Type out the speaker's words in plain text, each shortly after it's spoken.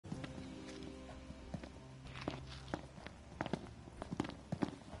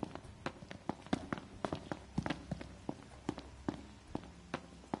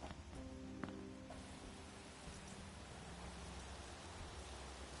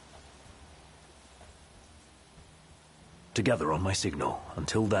Together on my signal.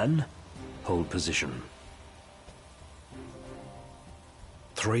 Until then, hold position.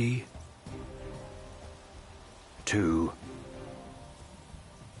 3, 2,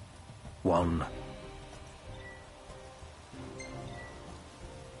 1.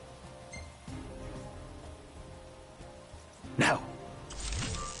 Now.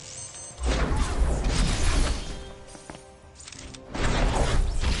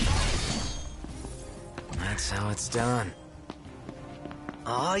 That's how it's done.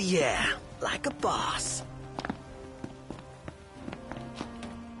 Oh yeah, like a boss.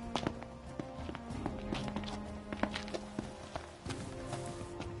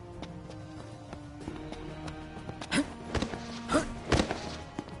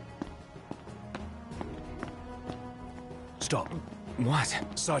 Stop. What?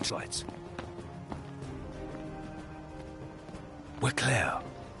 Searchlights. We're clear.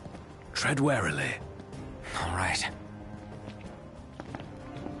 Tread warily. All right.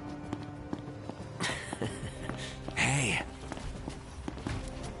 Hey.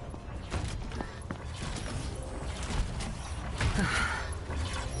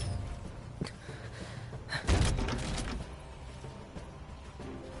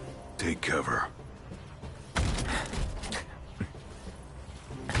 Take cover.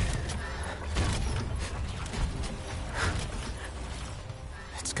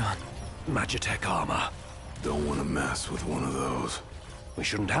 It's gone. Magitech armor. Don't want to mess with one of those. We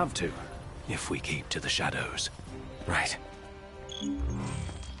shouldn't have to, if we keep to the shadows. Right.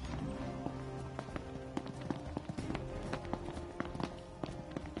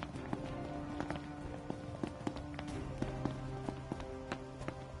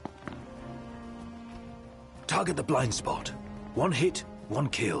 Target the blind spot. One hit, one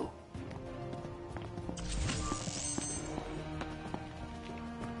kill.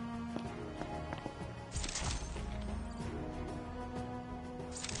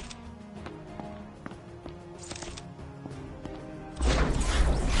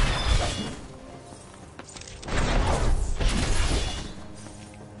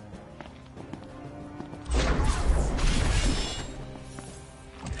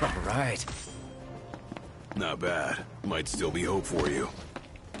 All right. Not bad. Might still be hope for you.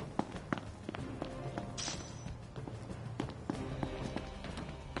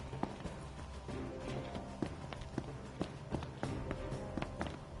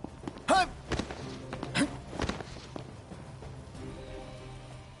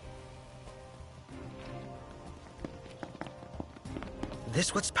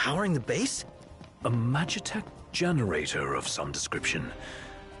 This what's powering the base? A Magitech generator of some description.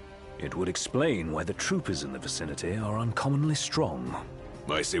 It would explain why the troopers in the vicinity are uncommonly strong.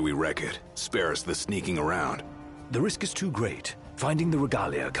 I say we wreck it. Spare us the sneaking around. The risk is too great. Finding the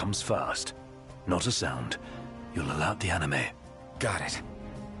Regalia comes first. Not a sound. You'll alert the enemy. Got it.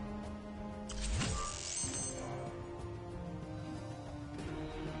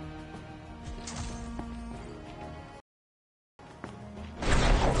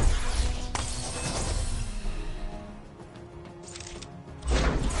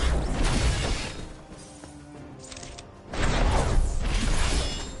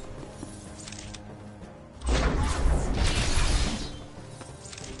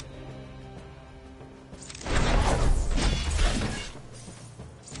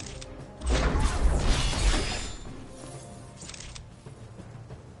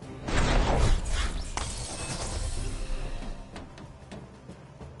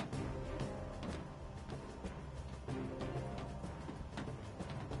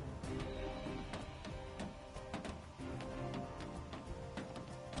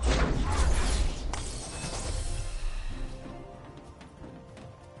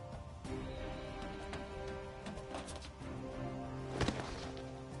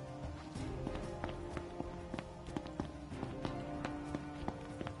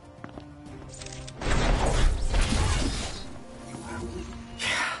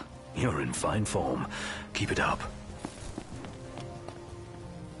 You're in fine form. Keep it up.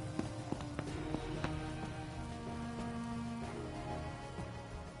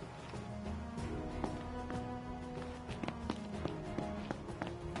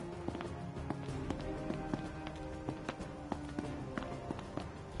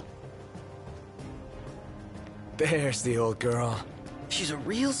 There's the old girl. She's a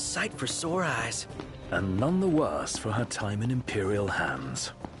real sight for sore eyes. And none the worse for her time in Imperial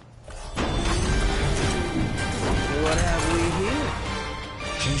hands. What have we here?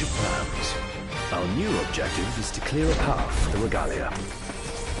 Change of plans. Our new objective is to clear a path for the Regalia.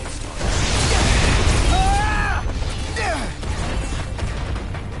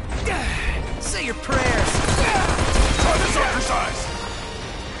 Say your prayers. size!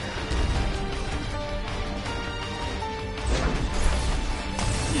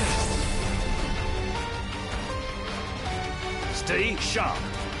 Stay sharp.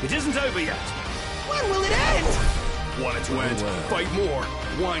 It isn't over yet. When will it end? Want it to end? Fight more,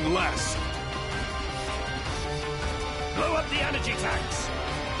 whine less. Blow up the energy tanks.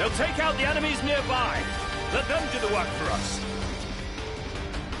 They'll take out the enemies nearby. Let them do the work for us.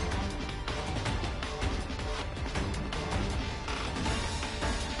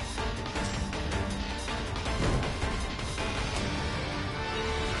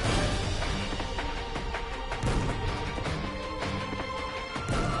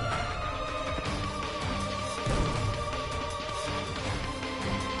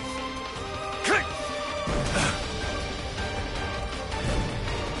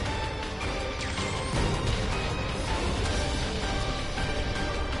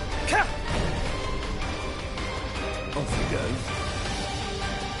 Off you go.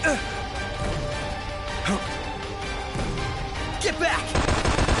 Get back!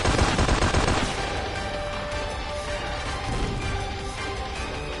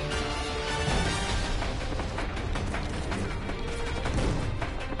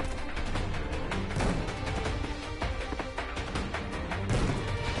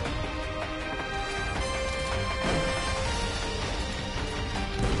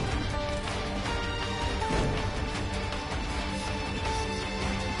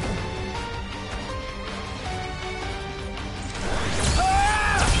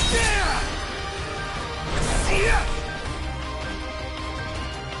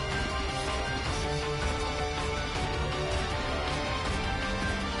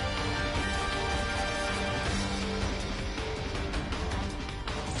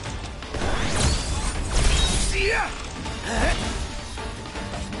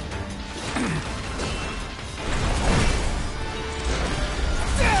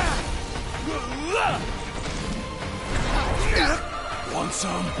 Want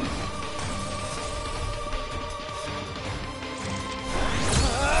some?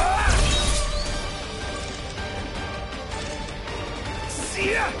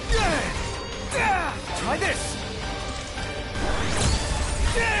 Try this!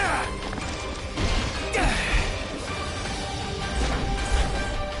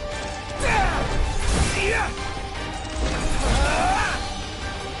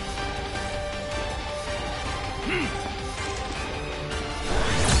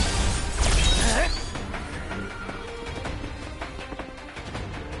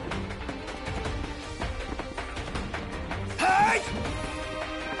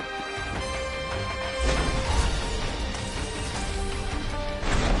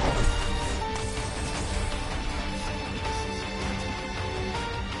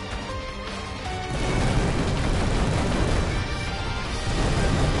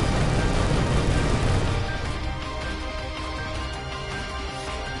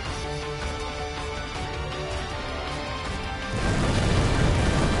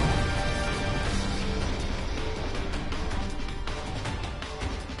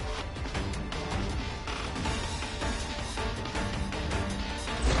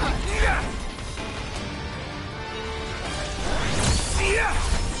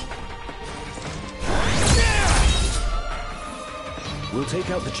 We'll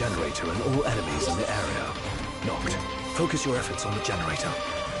take out the generator and all enemies in the area. Knocked. Focus your efforts on the generator.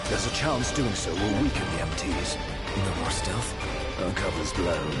 There's a chance doing so will weaken the MTs. No more stealth? Our cover's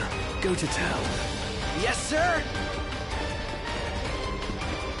blown. Go to town. Yes, sir!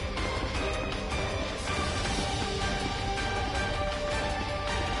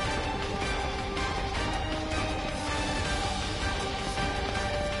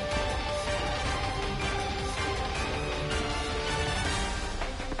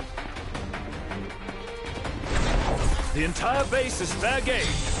 The entire base is fair game.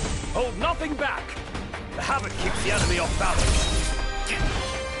 Hold nothing back. The Havoc keeps the enemy off balance.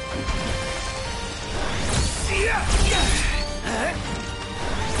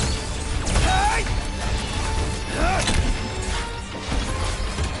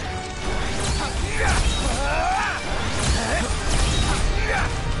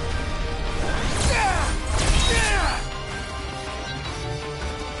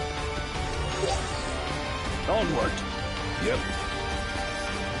 Onward. Yep.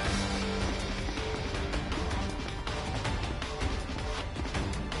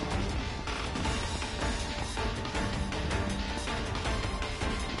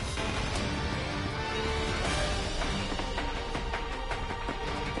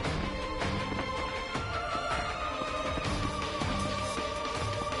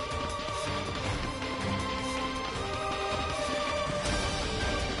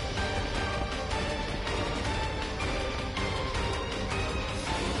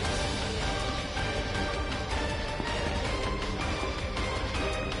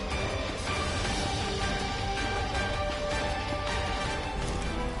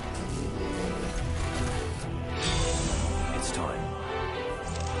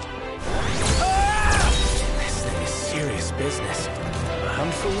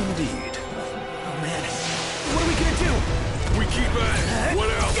 Useful indeed. Oh man, what are we gonna do? We keep at it. What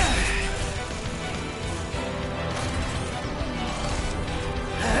else?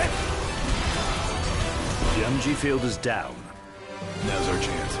 The MG field is down. Now's our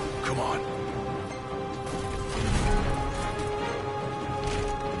chance. Come on.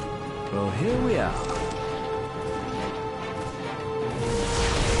 Well, here we are.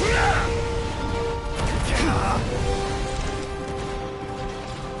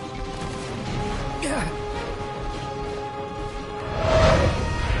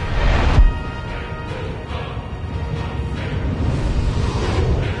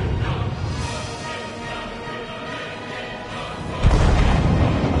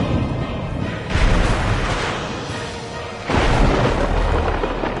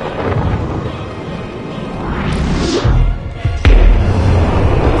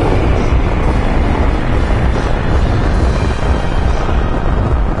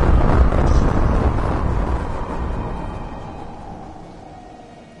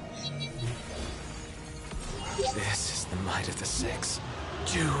 This is the might of the Six.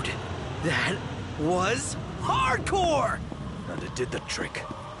 Dude, that was hardcore! And it did the trick.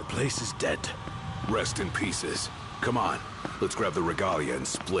 The place is dead. Rest in pieces. Come on. Let's grab the Regalia and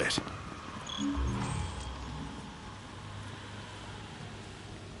split.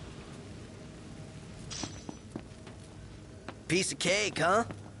 Piece of cake, huh?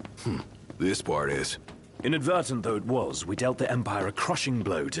 This part is. Inadvertent though it was, we dealt the Empire a crushing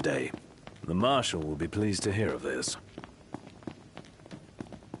blow today. The Marshal will be pleased to hear of this.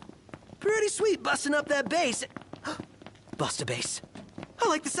 Pretty sweet busting up that base. Bust a base. I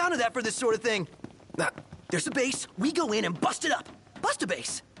like the sound of that for this sort of thing. There's a base, we go in and bust it up. Bust a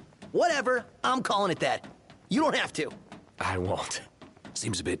base. Whatever, I'm calling it that. You don't have to. I won't.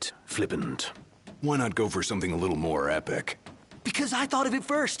 Seems a bit flippant. Why not go for something a little more epic? Because I thought of it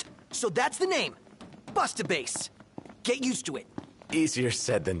first. So that's the name. Bust a base. Get used to it. Easier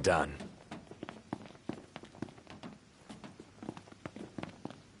said than done.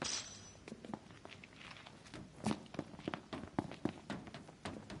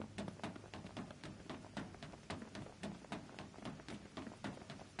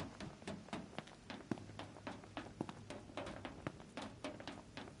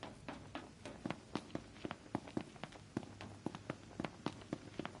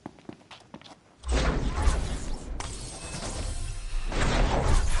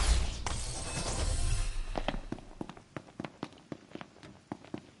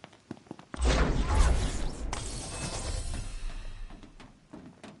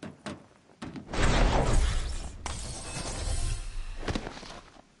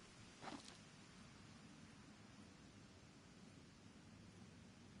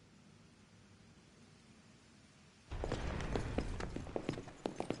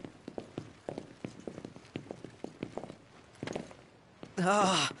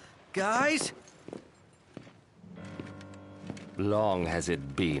 Guys? Long has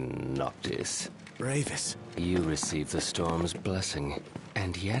it been, Noctis. Ravis. You received the storm's blessing,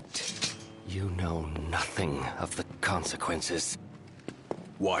 and yet you know nothing of the consequences.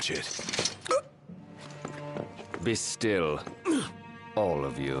 Watch it. Be still, all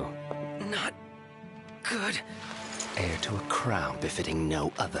of you. Not good. Heir to a crown befitting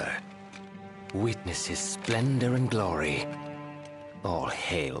no other. Witness his splendor and glory. All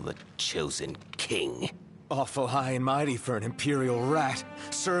hail the chosen king. Awful high and mighty for an Imperial rat,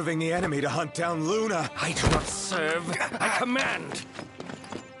 serving the enemy to hunt down Luna. I do not serve, I command!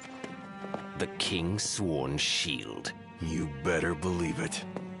 The king's sworn shield. You better believe it.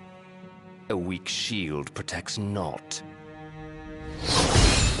 A weak shield protects naught.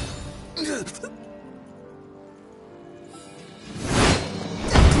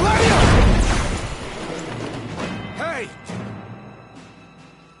 Hey!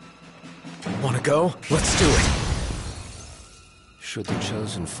 Wanna go? Let's do it. Should the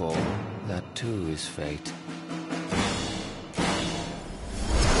chosen fall, that too is fate.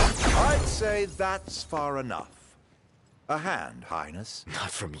 I'd say that's far enough. A hand, Highness. Not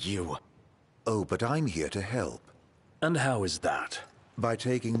from you. Oh, but I'm here to help. And how is that? By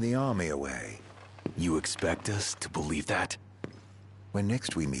taking the army away. You expect us to believe that? When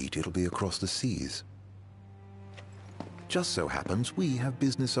next we meet, it'll be across the seas. Just so happens we have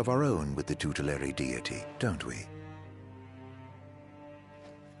business of our own with the tutelary deity, don't we?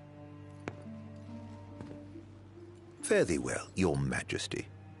 Fare thee well, your majesty.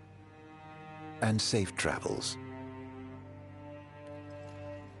 And safe travels.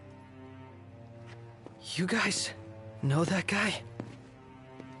 You guys know that guy?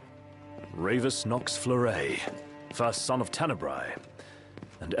 Ravis Nox Fleuret, first son of Tenebrae.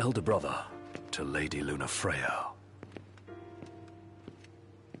 and elder brother to Lady Luna Freya.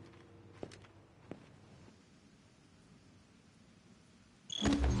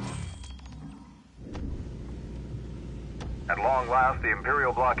 At long last, the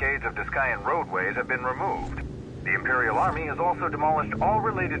Imperial blockades of Discayan roadways have been removed. The Imperial Army has also demolished all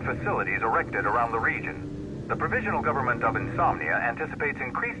related facilities erected around the region. The Provisional Government of Insomnia anticipates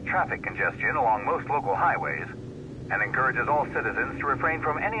increased traffic congestion along most local highways, and encourages all citizens to refrain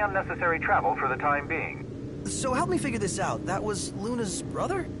from any unnecessary travel for the time being. So help me figure this out. That was Luna's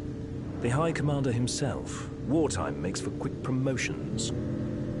brother? The High Commander himself. Wartime makes for quick promotions.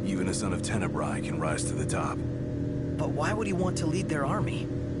 Even a son of Tenebrae can rise to the top. But why would he want to lead their army?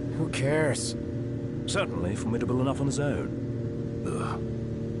 Who cares? Certainly formidable enough on his own.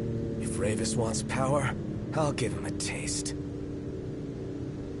 If Ravis wants power, I'll give him a taste.